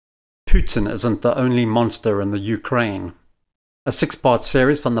Putin isn't the only monster in the Ukraine. A 6-part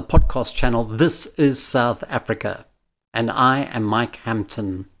series from the podcast channel This is South Africa. And I am Mike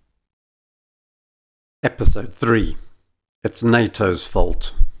Hampton. Episode 3. It's NATO's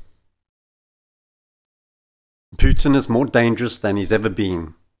fault. Putin is more dangerous than he's ever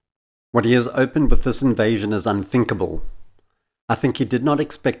been. What he has opened with this invasion is unthinkable. I think he did not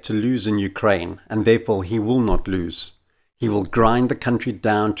expect to lose in Ukraine, and therefore he will not lose. He will grind the country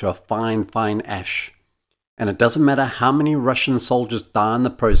down to a fine, fine ash. And it doesn't matter how many Russian soldiers die in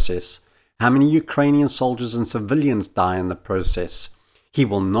the process, how many Ukrainian soldiers and civilians die in the process. He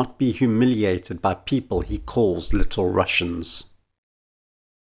will not be humiliated by people he calls little Russians.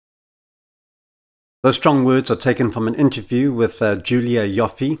 Those strong words are taken from an interview with Julia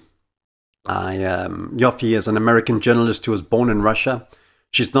Ioffe. Ioffe is an American journalist who was born in Russia.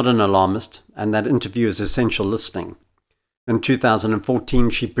 She's not an alarmist, and that interview is essential listening. In 2014,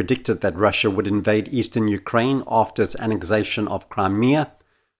 she predicted that Russia would invade eastern Ukraine after its annexation of Crimea,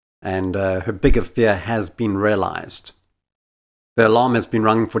 and her bigger fear has been realized. The alarm has been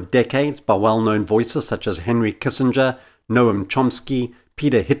rung for decades by well-known voices such as Henry Kissinger, Noam Chomsky,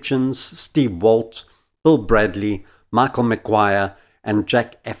 Peter Hitchens, Steve Walt, Bill Bradley, Michael McGuire, and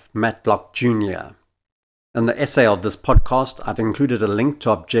Jack F. Matlock Jr. In the essay of this podcast, I've included a link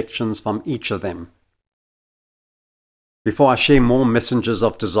to objections from each of them. Before I share more messengers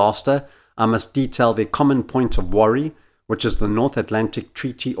of disaster, I must detail the common point of worry, which is the North Atlantic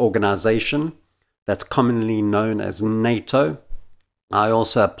Treaty Organization, that's commonly known as NATO. I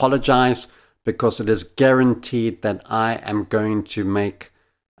also apologize because it is guaranteed that I am going to make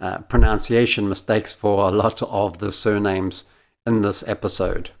pronunciation mistakes for a lot of the surnames in this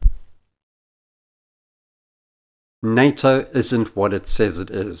episode. NATO isn't what it says it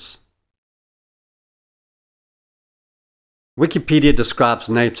is. Wikipedia describes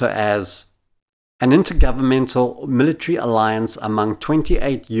NATO as an intergovernmental military alliance among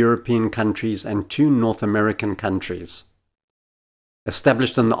 28 European countries and 2 North American countries.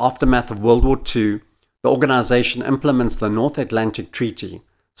 Established in the aftermath of World War II, the organization implements the North Atlantic Treaty,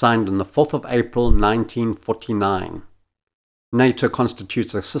 signed on the 4th of April 1949. NATO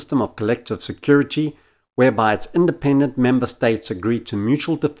constitutes a system of collective security whereby its independent member states agree to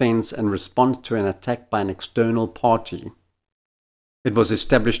mutual defense in response to an attack by an external party. It was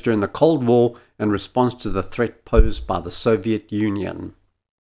established during the Cold War in response to the threat posed by the Soviet Union.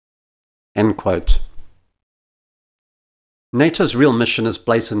 End quote. NATO's real mission is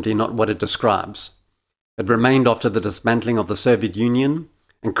blatantly not what it describes. It remained after the dismantling of the Soviet Union,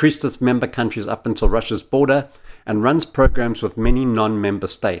 increased its member countries up until Russia's border, and runs programs with many non-member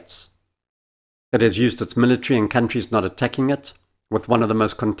states. It has used its military in countries not attacking it, with one of the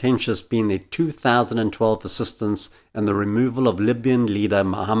most contentious being the 2012 assistance in the removal of Libyan leader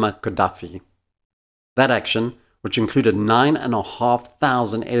Muammar Gaddafi. That action, which included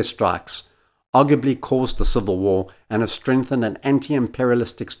 9,500 airstrikes, arguably caused the civil war and has strengthened an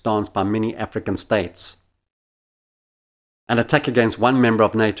anti-imperialistic stance by many African states. An attack against one member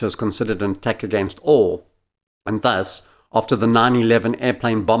of NATO is considered an attack against all, and thus, after the 9/11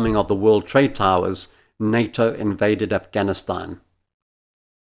 airplane bombing of the World Trade Towers, NATO invaded Afghanistan.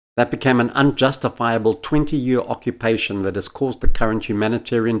 That became an unjustifiable 20-year occupation that has caused the current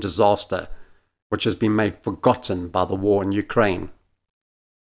humanitarian disaster, which has been made forgotten by the war in Ukraine.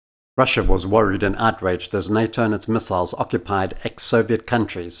 Russia was worried and outraged as NATO and its missiles occupied ex-Soviet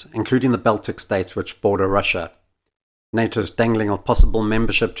countries, including the Baltic states which border Russia. NATO's dangling of possible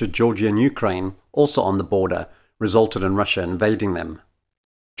membership to Georgia and Ukraine, also on the border, resulted in Russia invading them.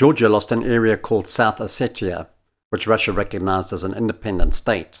 Georgia lost an area called South Ossetia, which Russia recognized as an independent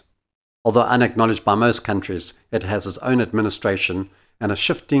state. Although unacknowledged by most countries, it has its own administration and a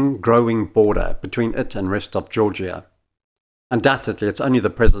shifting, growing border between it and rest of Georgia. Undoubtedly, it's only the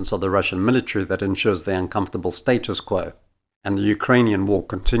presence of the Russian military that ensures the uncomfortable status quo, and the Ukrainian war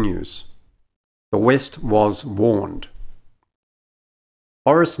continues. The West was warned.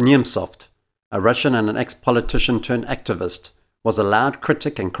 Boris Nemtsov, a Russian and an ex-politician turned activist, was a loud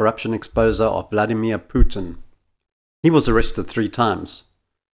critic and corruption exposer of Vladimir Putin. He was arrested 3 times.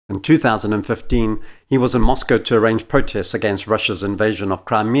 In 2015, he was in Moscow to arrange protests against Russia's invasion of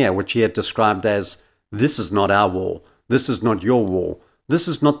Crimea, which he had described as, "This is not our war. This is not your war. This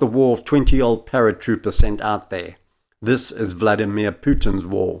is not the war of 20-year-old paratroopers sent out there. This is Vladimir Putin's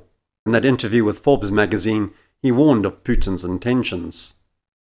war." In that interview with Forbes magazine, he warned of Putin's intentions.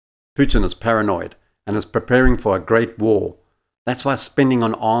 Putin is paranoid and is preparing for a great war. That's why spending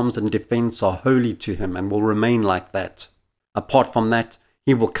on arms and defense are holy to him and will remain like that. Apart from that,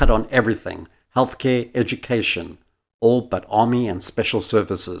 he will cut on everything, healthcare, education, all but army and special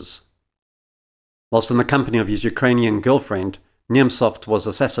services. Whilst in the company of his Ukrainian girlfriend, Nemtsov was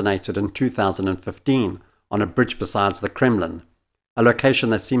assassinated in 2015 on a bridge beside the Kremlin, a location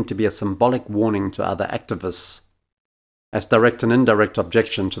that seemed to be a symbolic warning to other activists. As direct and indirect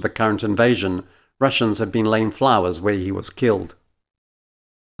objection to the current invasion, Russians had been laying flowers where he was killed.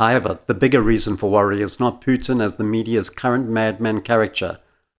 However, the bigger reason for worry is not Putin as the media's current madman caricature,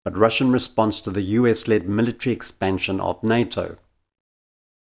 but Russian response to the US-led military expansion of NATO.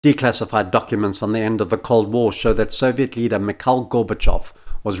 Declassified documents from the end of the Cold War show that Soviet leader Mikhail Gorbachev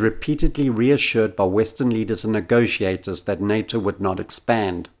was repeatedly reassured by Western leaders and negotiators that NATO would not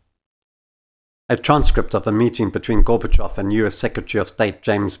expand. A transcript of the meeting between Gorbachev and US Secretary of State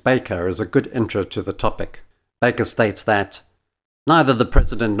James Baker is a good intro to the topic. Baker states that, "Neither the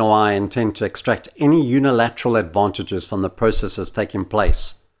President nor I intend to extract any unilateral advantages from the processes taking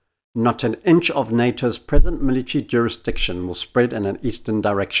place. Not an inch of NATO's present military jurisdiction will spread in an eastern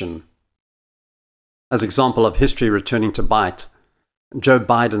direction." As example of history returning to bite, Joe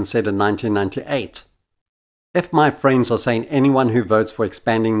Biden said in 1998, "If my friends are saying anyone who votes for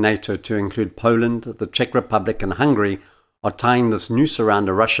expanding NATO to include Poland, the Czech Republic and Hungary are tying this noose around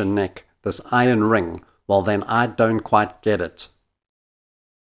a Russian neck, this iron ring, well then I don't quite get it."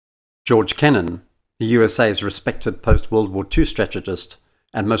 George Kennan, the USA's respected post-World War II strategist,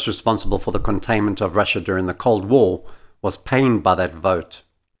 and most responsible for the containment of Russia during the Cold War, was pained by that vote.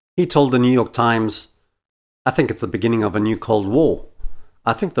 He told the New York Times, "I think it's the beginning of a new Cold War.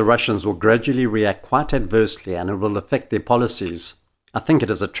 I think the Russians will gradually react quite adversely and it will affect their policies. I think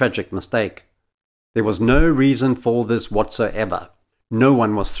it is a tragic mistake. There was no reason for this whatsoever. No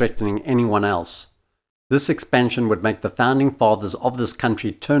one was threatening anyone else. This expansion would make the founding fathers of this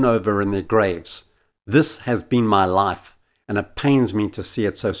country turn over in their graves. This has been my life, and it pains me to see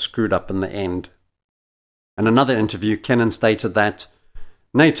it so screwed up in the end." In another interview, Kennan stated that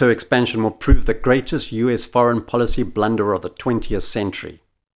NATO expansion will prove the greatest US foreign policy blunder of the 20th century.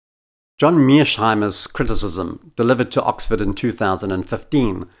 John Mearsheimer's criticism, delivered to Oxford in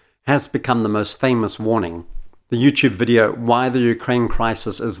 2015, has become the most famous warning. The YouTube video, "Why the Ukraine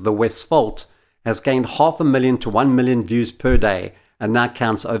Crisis is the West's Fault," has gained 500,000 to 1 million views per day and now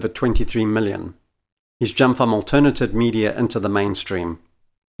counts over 23 million. He's jumped from alternative media into the mainstream.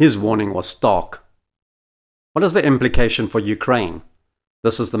 His warning was stark. What is the implication for Ukraine?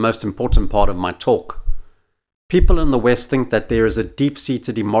 This is the most important part of my talk. People in the West think that there is a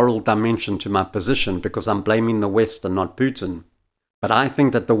deep-seated immoral dimension to my position because I'm blaming the West and not Putin. But I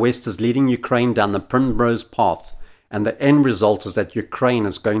think that the West is leading Ukraine down the primrose path, and the end result is that Ukraine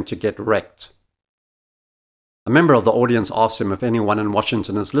is going to get wrecked. A member of the audience asks him if anyone in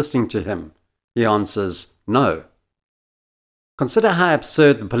Washington is listening to him. He answers, "No." Consider how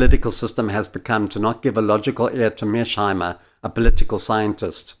absurd the political system has become to not give a logical ear to Mearsheimer, a political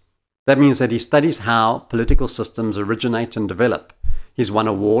scientist. That means that he studies how political systems originate and develop. He's won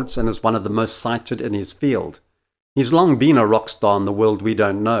awards and is one of the most cited in his field. He's long been a rock star in the world we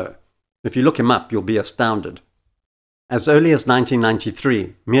don't know. If you look him up, you'll be astounded. As early as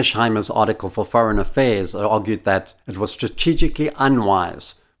 1993, Mearsheimer's article for Foreign Affairs argued that it was strategically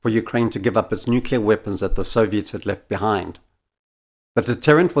unwise for Ukraine to give up its nuclear weapons that the Soviets had left behind. The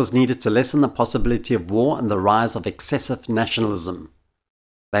deterrent was needed to lessen the possibility of war and the rise of excessive nationalism.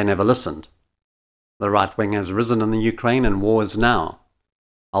 They never listened. The right wing has risen in the Ukraine and war is now.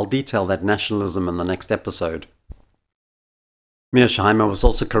 I'll detail that nationalism in the next episode. Mearsheimer was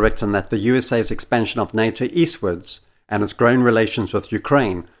also correct in that the USA's expansion of NATO eastwards and its growing relations with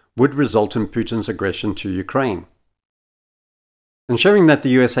Ukraine would result in Putin's aggression to Ukraine. Ensuring that the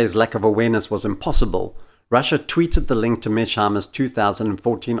USA's lack of awareness was impossible, Russia tweeted the link to Mearsheimer's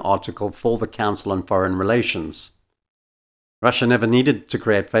 2014 article for the Council on Foreign Relations. Russia never needed to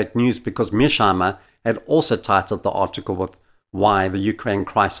create fake news because Mearsheimer had also titled the article with "Why the Ukraine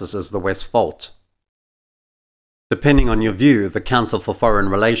Crisis is the West's Fault." Depending on your view, the Council for Foreign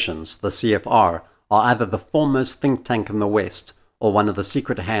Relations, the CFR, are either the foremost think tank in the West or one of the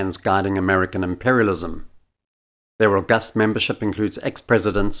secret hands guiding American imperialism. Their august membership includes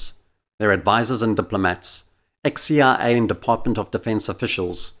ex-presidents, their advisors and diplomats, ex-CIA and Department of Defense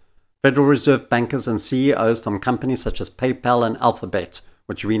officials, Federal Reserve bankers and CEOs from companies such as PayPal and Alphabet,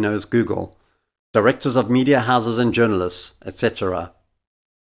 which we know as Google, directors of media houses and journalists, etc.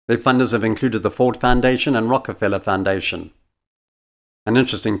 Their funders have included the Ford Foundation and Rockefeller Foundation. An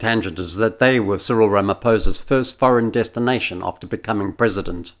interesting tangent is that they were Cyril Ramaphosa's first foreign destination after becoming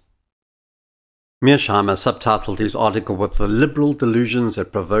president. Mearsheimer subtitled his article with "The Liberal Delusions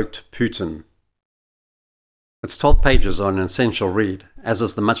That Provoked Putin." Its 12 pages are an essential read, as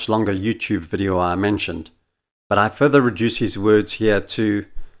is the much longer YouTube video I mentioned, but I further reduce his words here to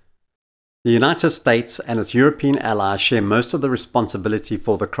The United States and its European allies share most of the responsibility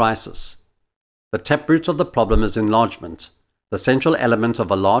for the crisis. The taproot of the problem is enlargement, the central element of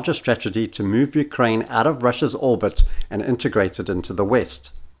a larger strategy to move Ukraine out of Russia's orbit and integrate it into the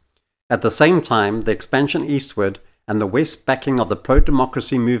West. At the same time, the expansion eastward and the West's backing of the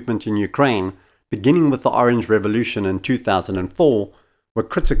pro-democracy movement in Ukraine, beginning with the Orange Revolution in 2004, were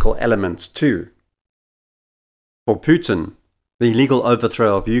critical elements too. For Putin, the illegal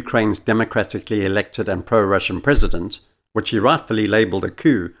overthrow of Ukraine's democratically elected and pro-Russian president, which he rightfully labelled a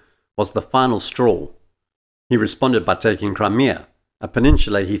coup, was the final straw. He responded by taking Crimea, a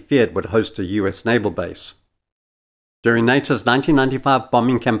peninsula he feared would host a US naval base. During NATO's 1995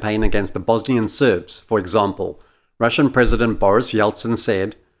 bombing campaign against the Bosnian Serbs, for example, Russian President Boris Yeltsin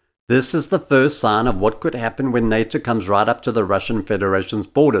said, "This is the first sign of what could happen when NATO comes right up to the Russian Federation's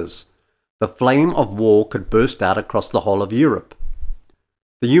borders. The flame of war could burst out across the whole of Europe."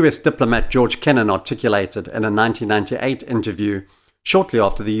 The US diplomat George Kennan articulated in a 1998 interview, shortly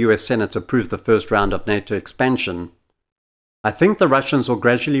after the US Senate approved the first round of NATO expansion, "I think the Russians will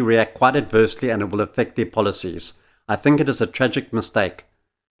gradually react quite adversely and it will affect their policies. I think it is a tragic mistake.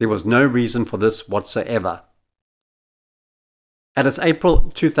 There was no reason for this whatsoever." At its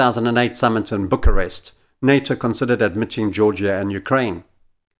April 2008 summit in Bucharest, NATO considered admitting Georgia and Ukraine.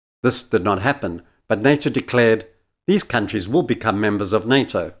 This did not happen, but NATO declared, "These countries will become members of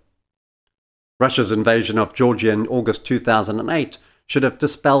NATO." Russia's invasion of Georgia in August 2008 should have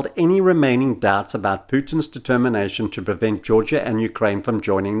dispelled any remaining doubts about Putin's determination to prevent Georgia and Ukraine from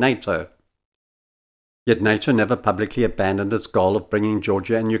joining NATO. Yet NATO never publicly abandoned its goal of bringing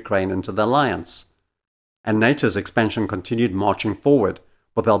Georgia and Ukraine into the alliance. And NATO's expansion continued marching forward,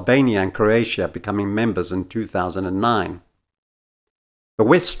 with Albania and Croatia becoming members in 2009. The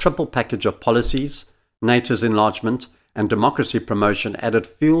West's triple package of policies, NATO's enlargement, and democracy promotion added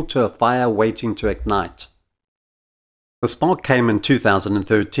fuel to a fire waiting to ignite. The spark came in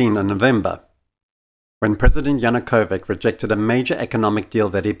 2013 in November, when President Yanukovych rejected a major economic deal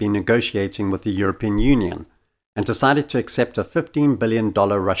that he'd been negotiating with the European Union and decided to accept a $15 billion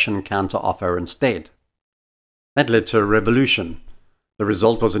Russian counteroffer instead. That led to a revolution. The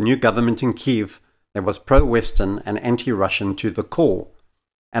result was a new government in Kyiv that was pro-Western and anti-Russian to the core,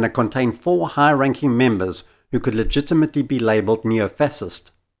 and it contained 4 high-ranking members who could legitimately be labelled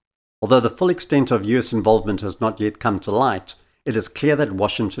neo-fascist. Although the full extent of US involvement has not yet come to light, it is clear that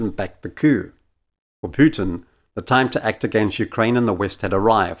Washington backed the coup. For Putin, the time to act against Ukraine and the West had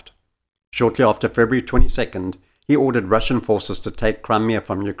arrived. Shortly after February 22nd, he ordered Russian forces to take Crimea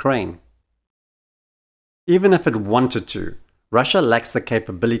from Ukraine. Even if it wanted to, Russia lacks the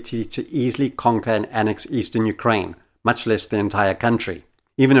capability to easily conquer and annex eastern Ukraine, much less the entire country.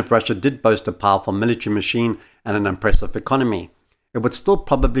 Even if Russia did boast a powerful military machine and an impressive economy, it would still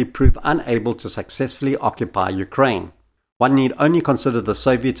probably prove unable to successfully occupy Ukraine. One need only consider the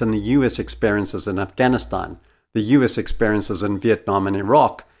Soviet and the US experiences in Afghanistan, the US experiences in Vietnam and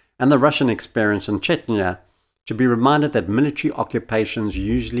Iraq, and the Russian experience in Chechnya to be reminded that military occupations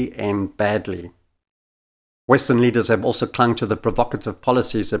usually end badly. Western leaders have also clung to the provocative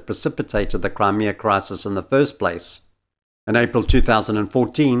policies that precipitated the Crimea crisis in the first place. In April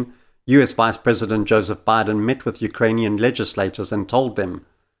 2014, US Vice President Joseph Biden met with Ukrainian legislators and told them,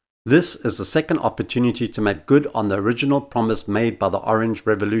 "This is the second opportunity to make good on the original promise made by the Orange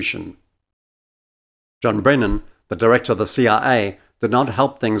Revolution." John Brennan, the director of the CIA, did not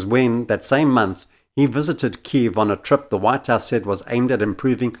help things when, that same month, he visited Kyiv on a trip the White House said was aimed at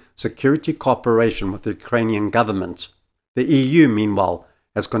improving security cooperation with the Ukrainian government. The EU, meanwhile,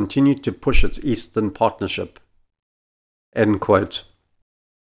 has continued to push its Eastern Partnership. End quote.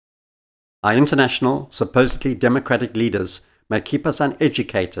 Our international, supposedly democratic leaders may keep us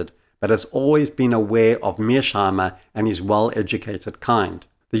uneducated, but has always been aware of Mearsheimer and his well-educated kind.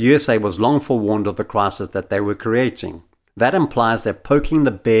 The USA was long forewarned of the crisis that they were creating. That implies that poking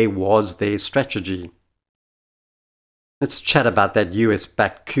the bear was their strategy. Let's chat about that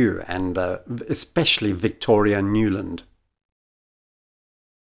US-backed coup and especially Victoria Nuland.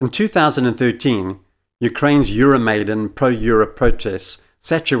 In 2013, Ukraine's Euromaidan pro-Europe protests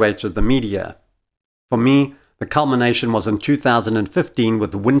saturated the media. For me, the culmination was in 2015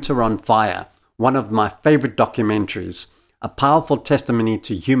 with Winter on Fire, one of my favorite documentaries, a powerful testimony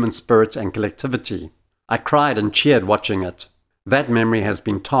to human spirit and collectivity. I cried and cheered watching it. That memory has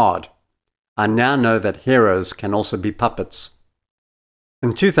been tarred. I now know that heroes can also be puppets.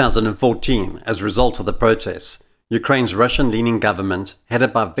 In 2014, as a result of the protests, Ukraine's Russian-leaning government,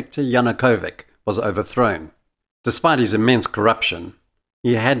 headed by Viktor Yanukovych, was overthrown. Despite his immense corruption,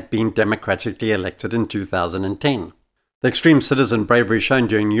 he had been democratically elected in 2010. The extreme citizen bravery shown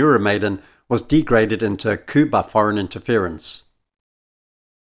during Euromaidan was degraded into a coup by foreign interference.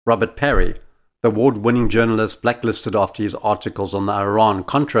 Robert Parry, the award-winning journalist blacklisted after his articles on the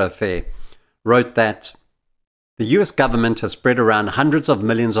Iran-Contra affair, wrote that the US government has spread around hundreds of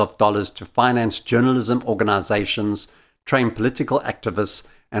millions of dollars to finance journalism organizations, train political activists,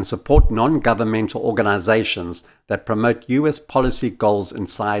 and support non-governmental organizations that promote US policy goals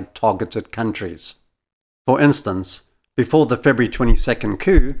inside targeted countries. For instance, before the February 22nd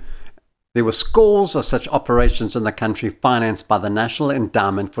coup, there were scores of such operations in the country financed by the National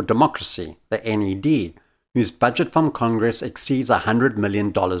Endowment for Democracy, the NED, whose budget from Congress exceeds $100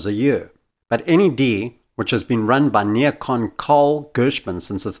 million a year. But NED, which has been run by neocon Carl Gershman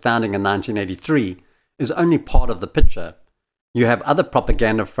since its founding in 1983, is only part of the picture. You have other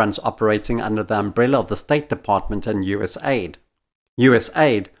propaganda fronts operating under the umbrella of the State Department and USAID.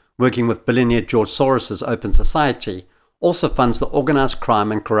 USAID, working with billionaire George Soros' Open Society, also funds the Organized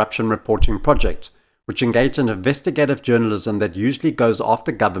Crime and Corruption Reporting Project, which engages in investigative journalism that usually goes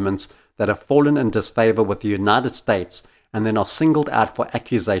after governments that have fallen in disfavor with the United States and then are singled out for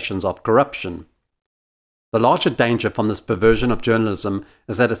accusations of corruption. The larger danger from this perversion of journalism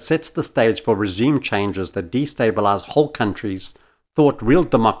is that it sets the stage for regime changes that destabilize whole countries, thwart real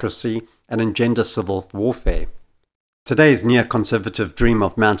democracy, and engender civil warfare. Today's neoconservative dream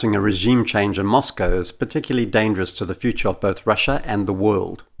of mounting a regime change in Moscow is particularly dangerous to the future of both Russia and the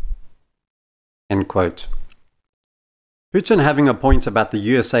world. End quote. Putin having a point about the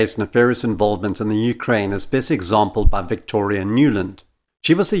USA's nefarious involvement in the Ukraine is best exampled by Victoria Nuland.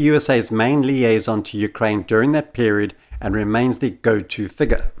 She was the USA's main liaison to Ukraine during that period and remains the go-to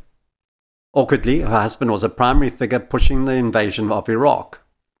figure. Awkwardly, her husband was a primary figure pushing the invasion of Iraq.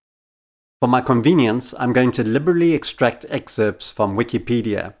 For my convenience, I'm going to liberally extract excerpts from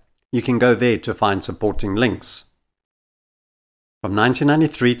Wikipedia. You can go there to find supporting links. From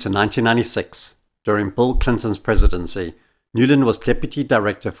 1993 to 1996, during Bill Clinton's presidency, Nuland was Deputy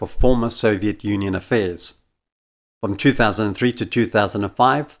Director for former Soviet Union affairs. From 2003 to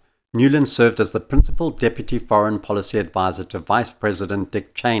 2005, Nuland served as the Principal Deputy Foreign Policy Advisor to Vice President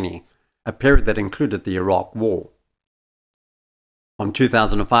Dick Cheney, a period that included the Iraq War. From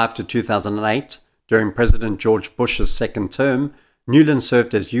 2005 to 2008, during President George Bush's second term, Nuland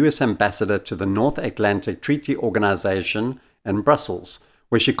served as U.S. Ambassador to the North Atlantic Treaty Organization in Brussels,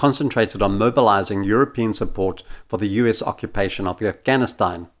 where she concentrated on mobilizing European support for the U.S. occupation of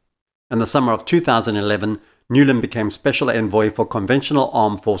Afghanistan. In the summer of 2011, Nuland became Special Envoy for Conventional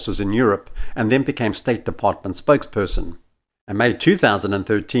Armed Forces in Europe and then became State Department spokesperson. In May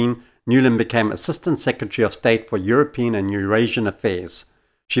 2013, Nuland became Assistant Secretary of State for European and Eurasian Affairs.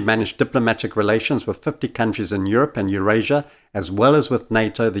 She managed diplomatic relations with 50 countries in Europe and Eurasia, as well as with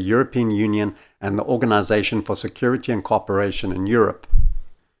NATO, the European Union, and the Organization for Security and Cooperation in Europe.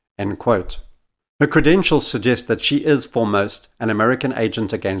 End quote. Her credentials suggest that she is foremost an American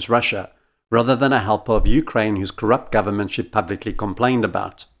agent against Russia, rather than a helper of Ukraine whose corrupt government she publicly complained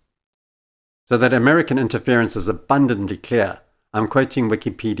about. So that American interference is abundantly clear. I'm quoting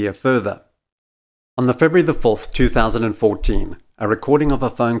Wikipedia further. On the February the 4th, 2014, a recording of a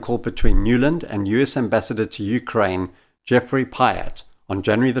phone call between Nuland and US Ambassador to Ukraine, Jeffrey Pyatt, on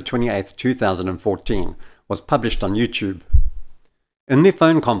January the 28th, 2014, was published on YouTube. In their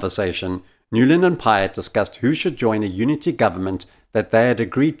phone conversation, Nuland and Pyatt discussed who should join a unity government that they had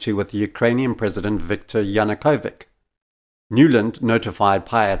agreed to with the Ukrainian President Viktor Yanukovych. Nuland notified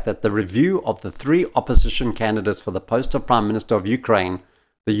Pyatt that the review of the 3 opposition candidates for the post of Prime Minister of Ukraine,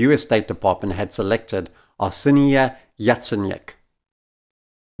 the US State Department had selected Arseniy Yatsenyuk.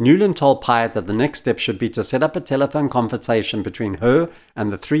 Nuland told Pyatt that the next step should be to set up a telephone conversation between her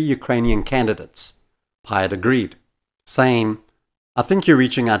and the 3 Ukrainian candidates. Pyatt agreed, saying, "I think you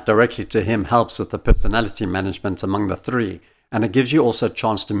reaching out directly to him helps with the personality management among the 3, and it gives you also a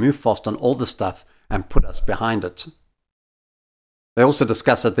chance to move fast on all the stuff and put us behind it." They also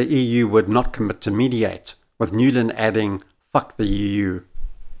discussed that the EU would not commit to mediate, with Nuland adding, "Fuck the EU."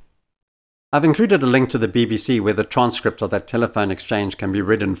 I've included a link to the BBC where the transcript of that telephone exchange can be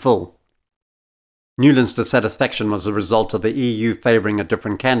read in full. Nuland's dissatisfaction was a result of the EU favouring a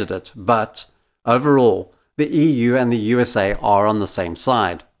different candidate, but, overall, the EU and the USA are on the same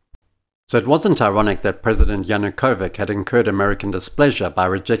side. So it wasn't ironic that President Yanukovych had incurred American displeasure by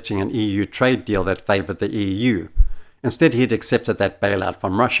rejecting an EU trade deal that favoured the EU. Instead, he had accepted that bailout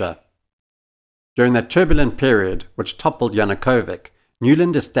from Russia. During that turbulent period, which toppled Yanukovych,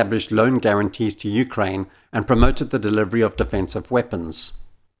 Nuland established loan guarantees to Ukraine and promoted the delivery of defensive weapons.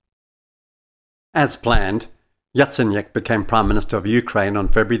 As planned, Yatsenyuk became Prime Minister of Ukraine on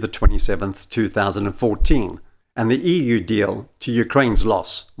February the 27th, 2014, and the EU deal, to Ukraine's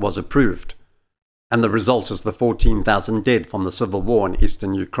loss, was approved. And the result is the 14,000 dead from the civil war in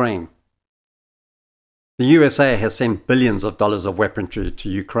eastern Ukraine. The USA has sent billions of dollars of weaponry to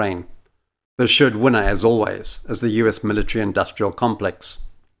Ukraine. The assured winner, as always, is the US military-industrial complex.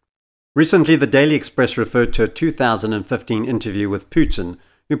 Recently, the Daily Express referred to a 2015 interview with Putin,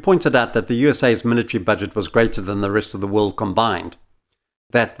 who pointed out that the USA's military budget was greater than the rest of the world combined,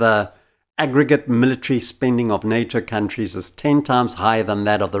 that the aggregate military spending of NATO countries is 10 times higher than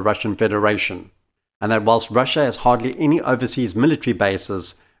that of the Russian Federation, and that whilst Russia has hardly any overseas military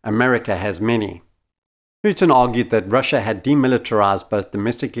bases, America has many. Putin argued that Russia had demilitarized both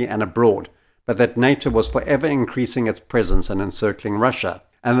domestically and abroad, but that NATO was forever increasing its presence and encircling Russia,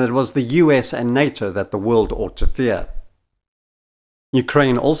 and that it was the US and NATO that the world ought to fear.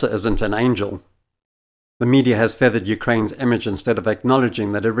 Ukraine also isn't an angel. The media has feathered Ukraine's image instead of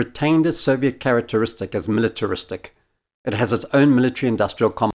acknowledging that it retained its Soviet characteristic as militaristic. It has its own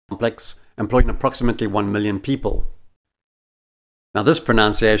military-industrial complex, employing approximately 1 million people. Now this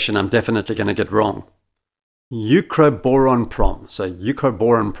pronunciation I'm definitely going to get wrong.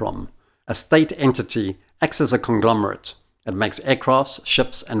 Ukroboronprom, a state entity, acts as a conglomerate. It makes aircrafts,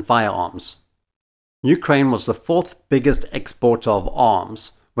 ships, and firearms. Ukraine was the fourth biggest exporter of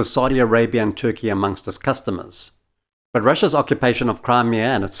arms, with Saudi Arabia and Turkey amongst its customers. But Russia's occupation of Crimea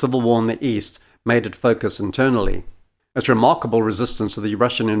and its civil war in the east made it focus internally. Its remarkable resistance to the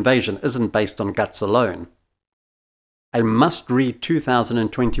Russian invasion isn't based on guts alone. A must-read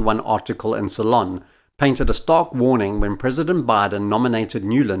 2021 article in Salon painted a stark warning when President Biden nominated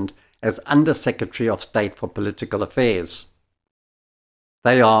Nuland as Under-Secretary of State for Political Affairs.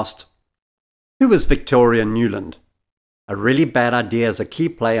 They asked, "Who is Victoria Nuland? A really bad idea as a key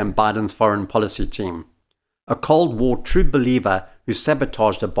player in Biden's foreign policy team. A Cold War true believer who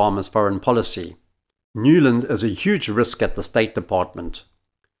sabotaged Obama's foreign policy. Nuland is a huge risk at the State Department.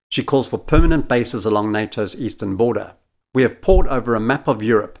 She calls for permanent bases along NATO's eastern border. We have pored over a map of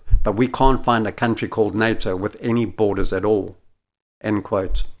Europe, but we can't find a country called NATO with any borders at all." End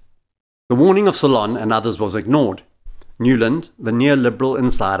quote. The warning of Salon and others was ignored. Nuland, the neoliberal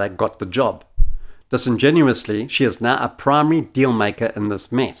insider, got the job. Disingenuously, she is now a primary dealmaker in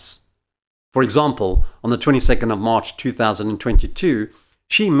this mess. For example, on the 22nd of March 2022,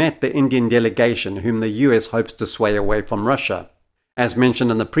 she met the Indian delegation whom the US hopes to sway away from Russia. As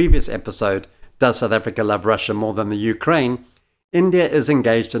mentioned in the previous episode, Does South Africa Love Russia More Than the Ukraine? India is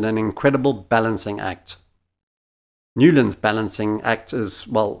engaged in an incredible balancing act. Nuland's balancing act is,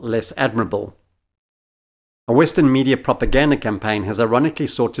 well, less admirable. A Western media propaganda campaign has ironically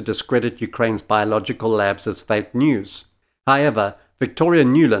sought to discredit Ukraine's biological labs as fake news. However, Victoria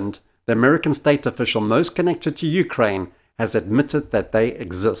Nuland, the American state official most connected to Ukraine, has admitted that they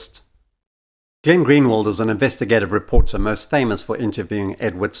exist. Glenn Greenwald is an investigative reporter most famous for interviewing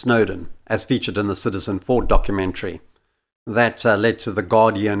Edward Snowden, as featured in the Citizen4 documentary. That led to The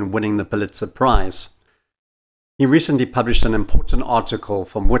Guardian winning the Pulitzer Prize. He recently published an important article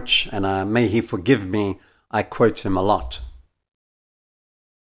from which, and may he forgive me, I quote him a lot.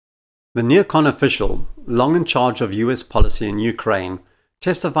 The neocon official, long in charge of US policy in Ukraine,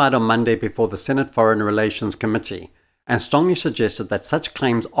 testified on Monday before the Senate Foreign Relations Committee and strongly suggested that such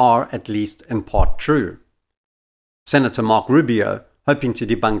claims are, at least in part, true. Senator Mark Rubio, hoping to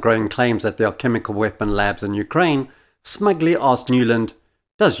debunk growing claims that there are chemical weapon labs in Ukraine, smugly asked Nuland,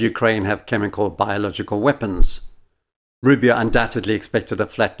 "Does Ukraine have chemical or biological weapons?" Rubio undoubtedly expected a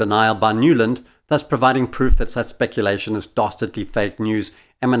flat denial by Nuland, thus providing proof that such speculation is dastardly fake news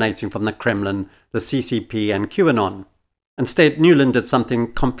emanating from the Kremlin, the CCP and QAnon. Instead, Nuland did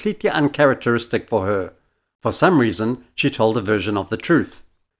something completely uncharacteristic for her. For some reason, she told a version of the truth.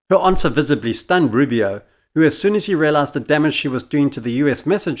 Her answer visibly stunned Rubio, who, as soon as he realized the damage she was doing to the US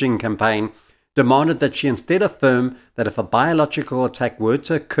messaging campaign, demanded that she instead affirm that if a biological attack were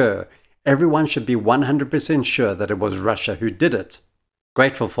to occur, everyone should be 100% sure that it was Russia who did it.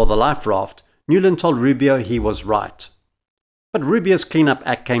 Grateful for the life raft, Nuland told Rubio he was right. But Rubio's cleanup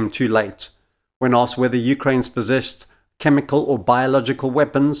act came too late. When asked whether Ukraine possessed chemical or biological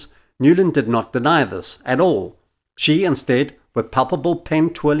weapons, Nuland did not deny this at all. She instead, with palpable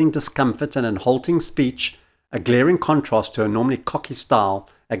pen-twirling discomfort and in halting speech, a glaring contrast to her normally cocky style,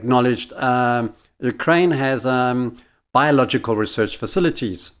 acknowledged Ukraine has biological research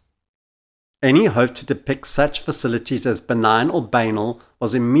facilities. Any hope to depict such facilities as benign or banal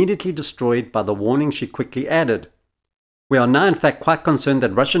was immediately destroyed by the warning she quickly added. We are now in fact quite concerned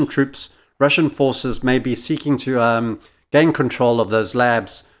that Russian forces may be seeking to gain control of those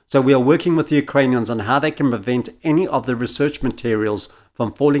labs, so we are working with the Ukrainians on how they can prevent any of the research materials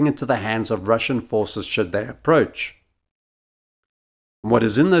from falling into the hands of Russian forces should they approach. What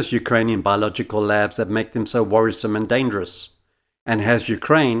is in those Ukrainian biological labs that make them so worrisome and dangerous? And has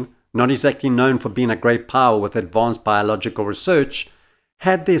Ukraine, not exactly known for being a great power with advanced biological research,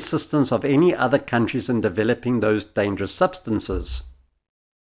 had the assistance of any other countries in developing those dangerous substances?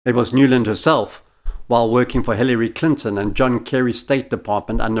 It was Nuland herself, while working for Hillary Clinton and John Kerry's State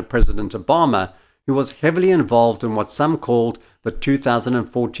Department under President Obama, who was heavily involved in what some called the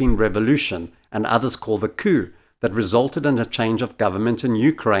 2014 revolution and others call the coup that resulted in a change of government in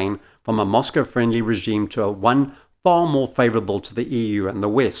Ukraine from a Moscow-friendly regime to one far more favorable to the EU and the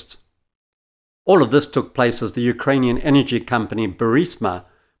West. All of this took place as the Ukrainian energy company Burisma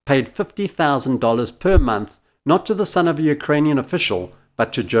paid $50,000 per month not to the son of a Ukrainian official,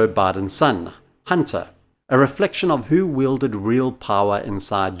 but to Joe Biden's son, Hunter, a reflection of who wielded real power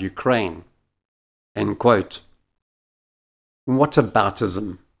inside Ukraine. End quote.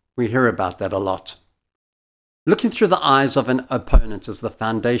 Whataboutism. We hear about that a lot. Looking through the eyes of an opponent is the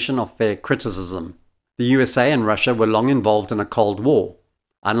foundation of fair criticism. The USA and Russia were long involved in a Cold War.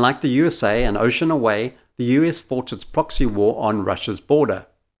 Unlike the USA, an ocean away, the US fought its proxy war on Russia's border.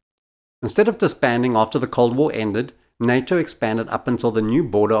 Instead of disbanding after the Cold War ended, NATO expanded up until the new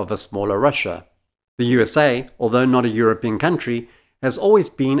border of a smaller Russia. The USA, although not a European country, has always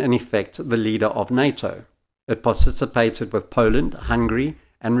been in effect the leader of NATO. It participated with Poland, Hungary,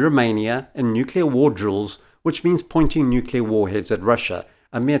 and Romania in nuclear war drills, which means pointing nuclear warheads at Russia,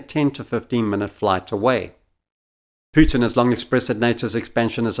 a mere 10 to 15-minute flight away. Putin has long expressed that NATO's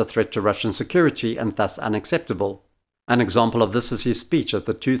expansion is a threat to Russian security and thus unacceptable. An example of this is his speech at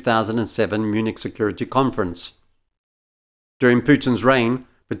the 2007 Munich Security Conference. During Putin's reign,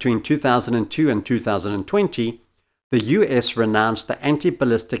 between 2002 and 2020, the US renounced the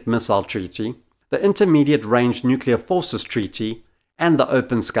Anti-Ballistic Missile Treaty, the Intermediate Range Nuclear Forces Treaty, and the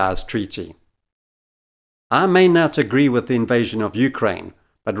Open Skies Treaty. I may not agree with the invasion of Ukraine,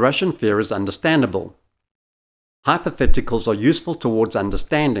 but Russian fear is understandable. Hypotheticals are useful towards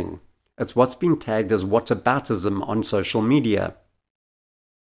understanding. It's what's been tagged as whataboutism on social media.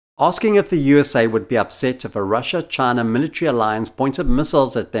 Asking if the USA would be upset if a Russia-China military alliance pointed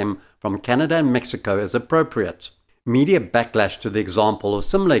missiles at them from Canada and Mexico is appropriate. Media backlash to the example or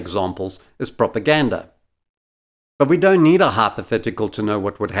similar examples is propaganda. But we don't need a hypothetical to know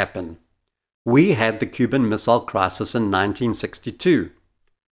what would happen. We had the Cuban Missile Crisis in 1962.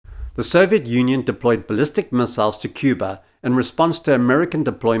 The Soviet Union deployed ballistic missiles to Cuba in response to American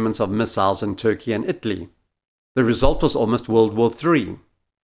deployments of missiles in Turkey and Italy. The result was almost World War III.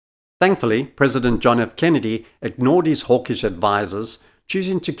 Thankfully, President John F. Kennedy ignored his hawkish advisors,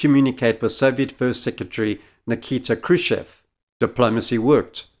 choosing to communicate with Soviet First Secretary Nikita Khrushchev. Diplomacy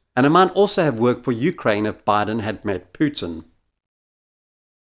worked, and it might also have worked for Ukraine if Biden had met Putin.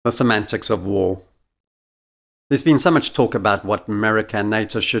 The semantics of war. There's been so much talk about what America and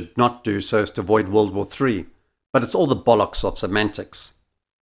NATO should not do so as to avoid World War III, but it's all the bollocks of semantics.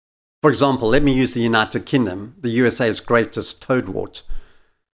 For example, let me use the United Kingdom, the USA's greatest toadwort,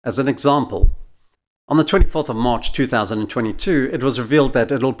 as an example. On the 24th of March 2022, it was revealed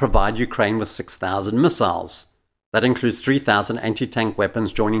that it will provide Ukraine with 6,000 missiles. That includes 3,000 anti-tank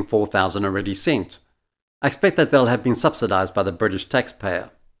weapons joining 4,000 already sent. I expect that they'll have been subsidized by the British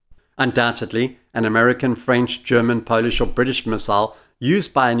taxpayer. Undoubtedly, an American, French, German, Polish or British missile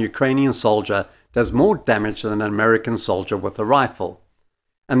used by an Ukrainian soldier does more damage than an American soldier with a rifle.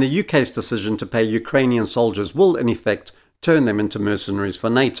 And the UK's decision to pay Ukrainian soldiers will, in effect, turn them into mercenaries for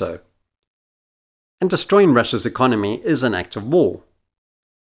NATO. And destroying Russia's economy is an act of war.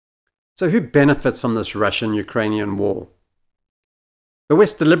 So who benefits from this Russian-Ukrainian war? The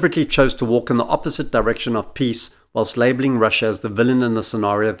West deliberately chose to walk in the opposite direction of peace whilst labeling Russia as the villain in the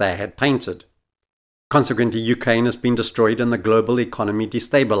scenario they had painted. Consequently, Ukraine has been destroyed and the global economy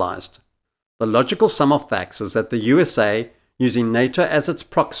destabilized. The logical sum of facts is that the USA, using NATO as its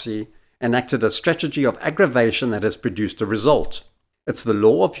proxy, enacted a strategy of aggravation that has produced a result. It's the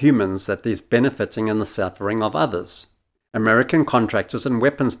law of humans that is benefiting in the suffering of others. American contractors and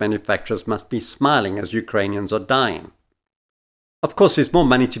weapons manufacturers must be smiling as Ukrainians are dying. Of course, there's more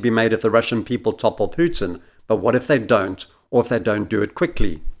money to be made if the Russian people topple Putin, but what if they don't, or if they don't do it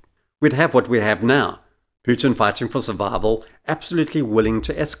quickly? We'd have what we have now, Putin fighting for survival, absolutely willing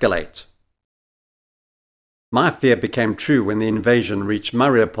to escalate. My fear became true when the invasion reached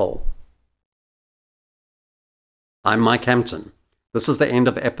Mariupol. I'm Mike Hampton. This is the end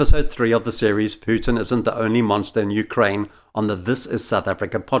of episode 3 of the series Putin Isn't the Only Monster in Ukraine on the This is South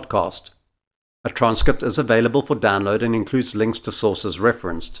Africa podcast. A transcript is available for download and includes links to sources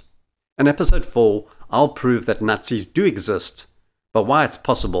referenced. In episode 4, I'll prove that Nazis do exist, but why it's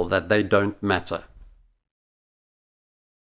possible that they don't matter.